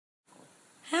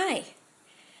Hi,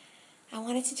 I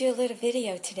wanted to do a little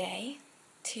video today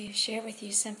to share with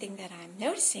you something that I'm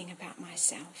noticing about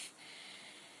myself.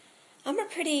 I'm a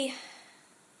pretty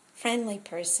friendly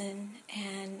person,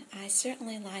 and I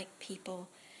certainly like people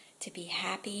to be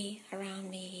happy around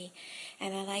me,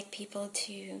 and I like people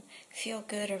to feel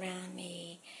good around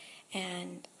me,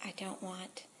 and I don't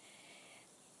want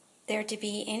there to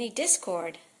be any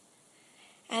discord.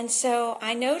 And so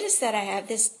I notice that I have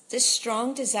this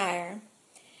strong desire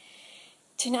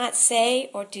to not say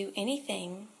or do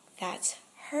anything that's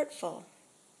hurtful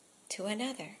to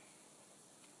another.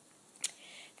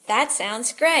 That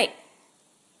sounds great.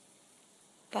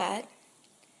 But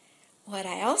what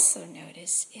I also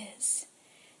notice is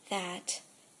that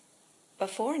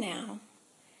before now,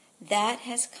 that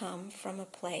has come from a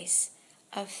place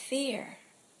of fear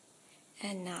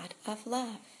and not of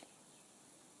love.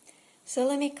 So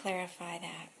let me clarify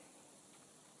that.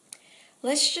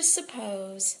 Let's just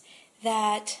suppose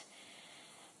that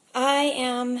I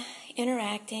am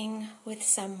interacting with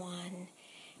someone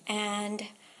and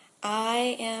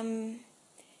I am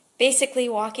basically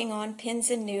walking on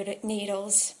pins and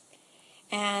needles,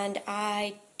 and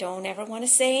I don't ever want to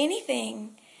say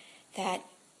anything that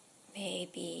may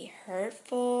be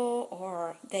hurtful,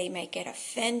 or they may get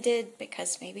offended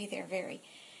because maybe they're very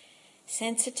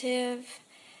sensitive.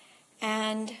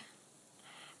 And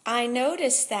I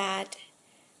notice that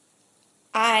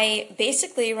I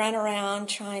basically run around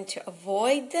trying to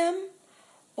avoid them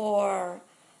or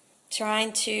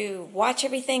trying to watch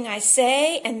everything I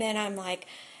say, and then I'm like,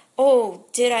 oh,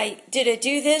 did I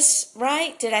do this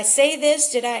right? Did I say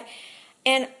this?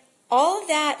 And all of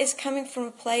that is coming from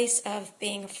a place of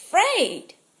being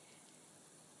afraid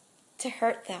to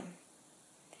hurt them.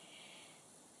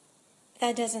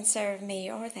 That doesn't serve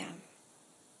me or them.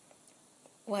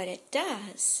 What it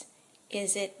does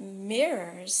is it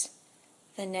mirrors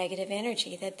the negative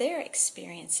energy that they're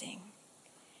experiencing.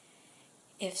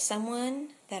 If someone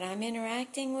that I'm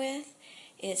interacting with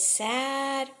is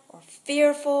sad or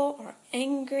fearful or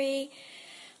angry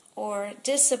or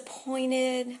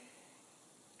disappointed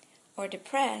or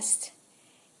depressed,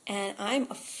 and I'm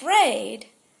afraid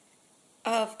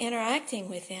of interacting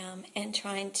with them and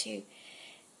trying to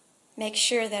make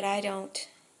sure that I don't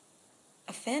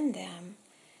offend them,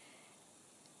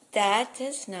 that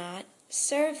does not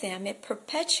serve them. It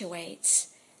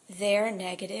perpetuates their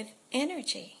negative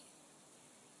energy.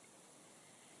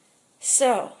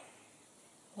 So,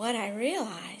 what I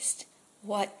realized,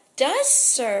 what does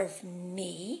serve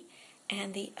me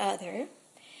and the other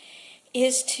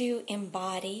is to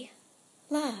embody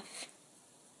love.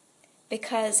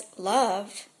 Because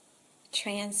love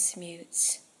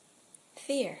transmutes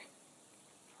fear.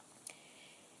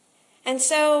 And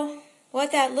so,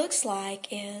 what that looks like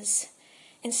is,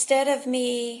 instead of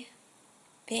me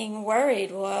being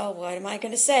worried, well, what am I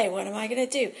going to say? What am I going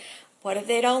to do? What if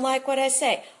they don't like what I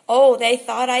say? Oh, they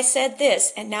thought I said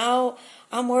this, and now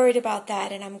I'm worried about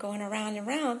that, and I'm going around and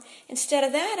around. Instead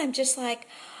of that, I'm just like,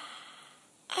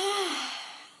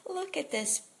 look at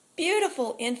this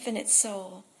beautiful infinite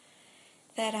soul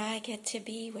that I get to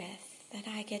be with, that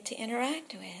I get to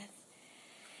interact with.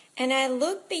 And I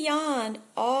look beyond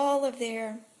all of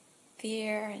their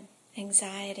fear and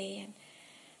anxiety and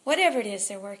whatever it is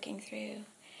they're working through.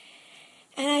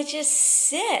 And I just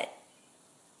sit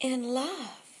in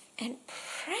love and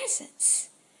presence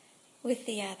with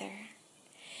the other.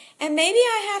 And maybe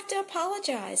I have to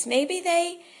apologize. Maybe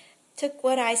they took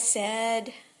what I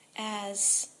said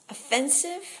as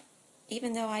offensive,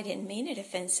 even though I didn't mean it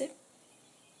offensive.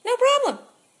 No problem.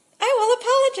 I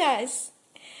will apologize.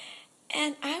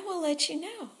 And I will let you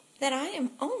know that I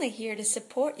am only here to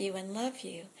support you and love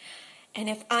you. And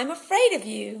if I'm afraid of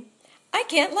you, I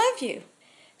can't love you.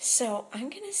 So I'm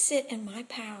going to sit in my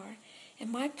power,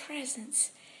 in my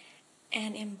presence,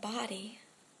 and embody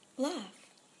love.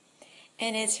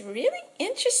 And it's really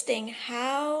interesting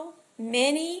how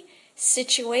many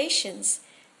situations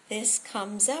this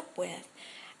comes up with.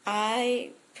 I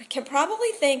can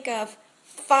probably think of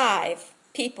 5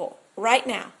 people right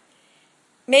now,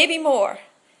 maybe more,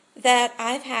 that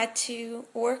I've had to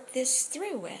work this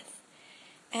through with.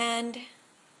 And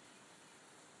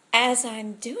as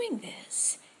I'm doing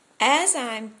this, as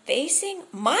I'm facing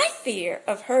my fear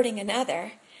of hurting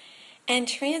another and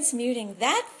transmuting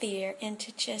that fear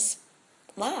into just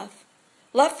love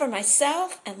for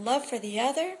myself and love for the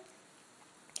other,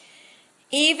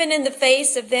 even in the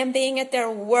face of them being at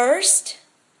their worst,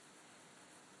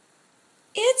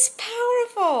 it's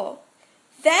powerful.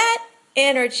 That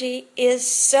energy is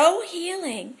so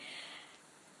healing.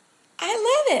 I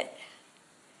love it.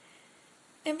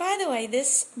 And by the way,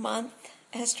 this month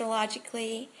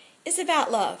astrologically, is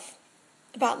about love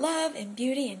and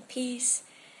beauty and peace.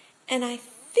 And I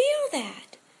feel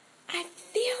that. I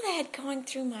feel that going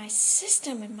through my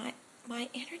system and my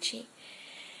energy.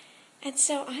 And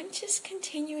so I'm just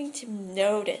continuing to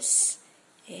notice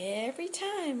every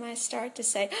time I start to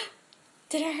say,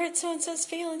 did I hurt so-and-so's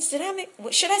feelings? Should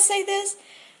I say this?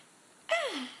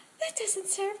 That doesn't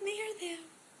serve me or them.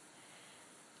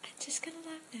 I'm just going to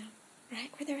love them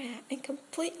right where they're at and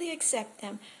completely accept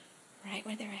them right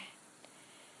where they're at.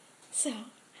 So,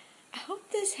 I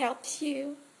hope this helps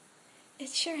you. It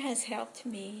sure has helped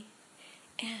me.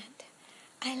 And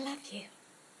I love you.